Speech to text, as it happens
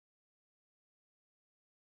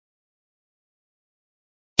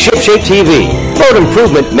Ship TV. Boat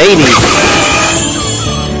improvement made easy.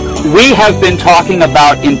 We have been talking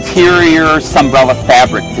about interior sunbrella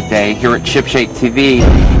fabric today here at Ship Shape TV,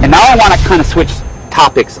 and now I want to kind of switch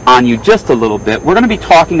topics on you just a little bit. We're going to be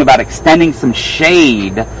talking about extending some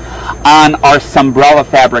shade on our sunbrella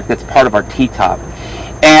fabric that's part of our T-top.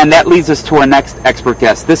 And that leads us to our next expert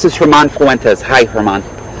guest. This is Herman Fuentes. Hi, Herman.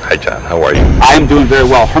 Hi, John. How are you? I am doing very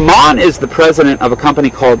well. Herman is the president of a company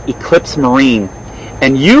called Eclipse Marine,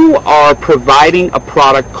 and you are providing a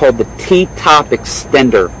product called the T-top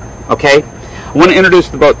Extender. Okay? I want to introduce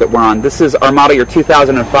the boat that we're on. This is our model year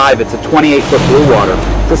 2005. It's a 28-foot blue water.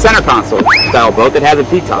 It's a center console style boat that has a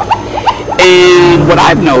T-top. And what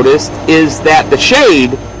I've noticed is that the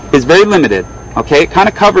shade is very limited. Okay? It kind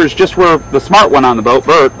of covers just where the smart one on the boat,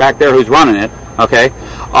 Bert, back there who's running it. Okay?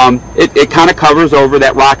 It kind of covers over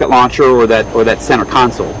that rocket launcher or that center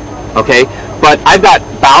console. Okay? But I've got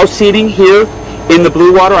bow seating here in the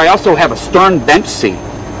blue water. I also have a stern bench seat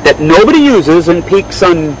that nobody uses in peak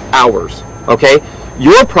sun hours. Okay?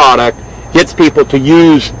 Your product gets people to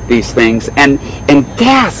use these things, and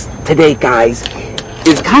gas today, guys,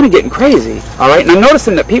 is kind of getting crazy. All right? And I'm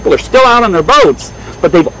noticing that people are still out on their boats,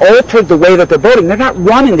 but they've altered the way that they're boating. They're not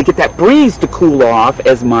running to get that breeze to cool off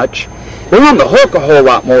as much. They're on the hook a whole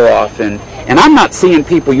lot more often, and I'm not seeing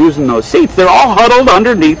people using those seats. They're all huddled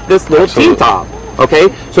underneath this little T-top.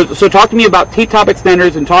 Okay, so talk to me about T-top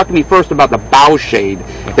extenders, and talk to me first about the bow shade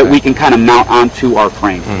that we can kind of mount onto our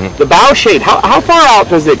frame. The bow shade, how far out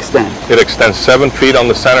does it extend? It extends 7 feet on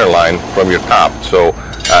the center line from your top. So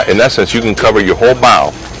in essence, you can cover your whole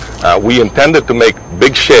bow. We intended to make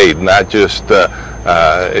big shade, not just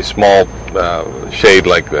a small shade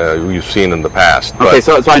like you've seen in the past. Okay,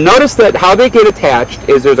 so I noticed that how they get attached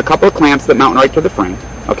is there's a couple of clamps that mount right to the frame.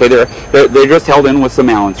 Okay, they're just held in with some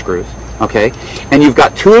Allen screws. Okay, and you've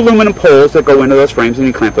got 2 aluminum poles that go into those frames, and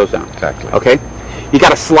you clamp those down. Exactly. Okay, you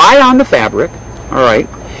got to slide on the fabric. All right,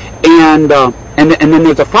 and then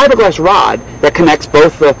there's a fiberglass rod that connects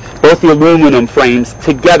both the aluminum frames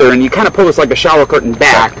together, and you kind of pull this like a shower curtain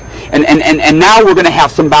back. Exactly. And now we're going to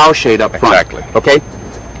have some bow shade up front. Exactly. Okay.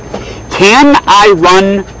 Can I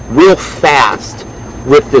run real fast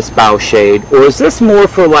with this bow shade, or is this more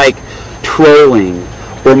for like trolling?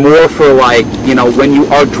 Or more for, like, you know, when you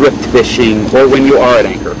are drift fishing or when you are at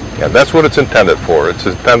anchor? Yeah, that's what it's intended for. It's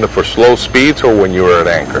intended for slow speeds or when you are at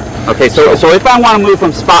anchor. Okay, so if I want to move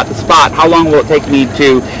from spot to spot, how long will it take me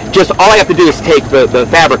to just, all I have to do is take the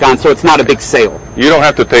fabric on so it's not a big sail? You don't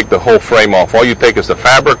have to take the whole frame off. All you take is the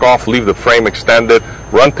fabric off, leave the frame extended,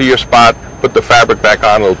 run to your spot, put the fabric back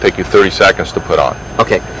on. It'll take you 30 seconds to put on.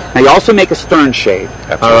 Okay. Now you also make a stern shade.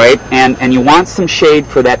 Absolutely. All right, and you want some shade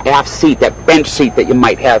for that aft seat, that bench seat that you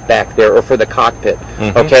might have back there, or for the cockpit.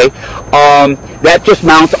 Okay. That just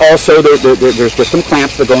mounts also. There's just some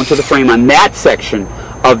clamps that go into the frame on that section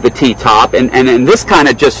of the T-top, and this kind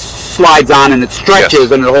of just slides on and it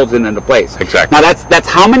stretches and it holds it into place. Exactly. Now that's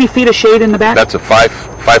how many feet of shade in the back? That's a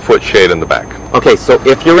 5-foot shade in the back. Okay, so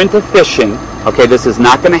if you're into fishing, okay, this is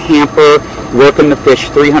not going to hamper working the fish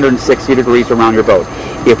 360 degrees around your boat.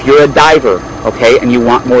 If you're a diver, okay, and you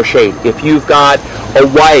want more shade, if you've got a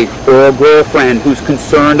wife or a girlfriend who's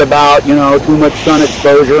concerned about, you know, too much sun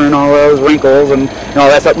exposure and all those wrinkles and all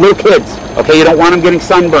that stuff, little kids, okay, you don't want them getting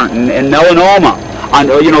sunburnt and melanoma, on,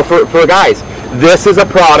 you know, for guys, this is a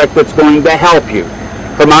product that's going to help you.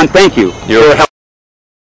 Herman, thank you for helping.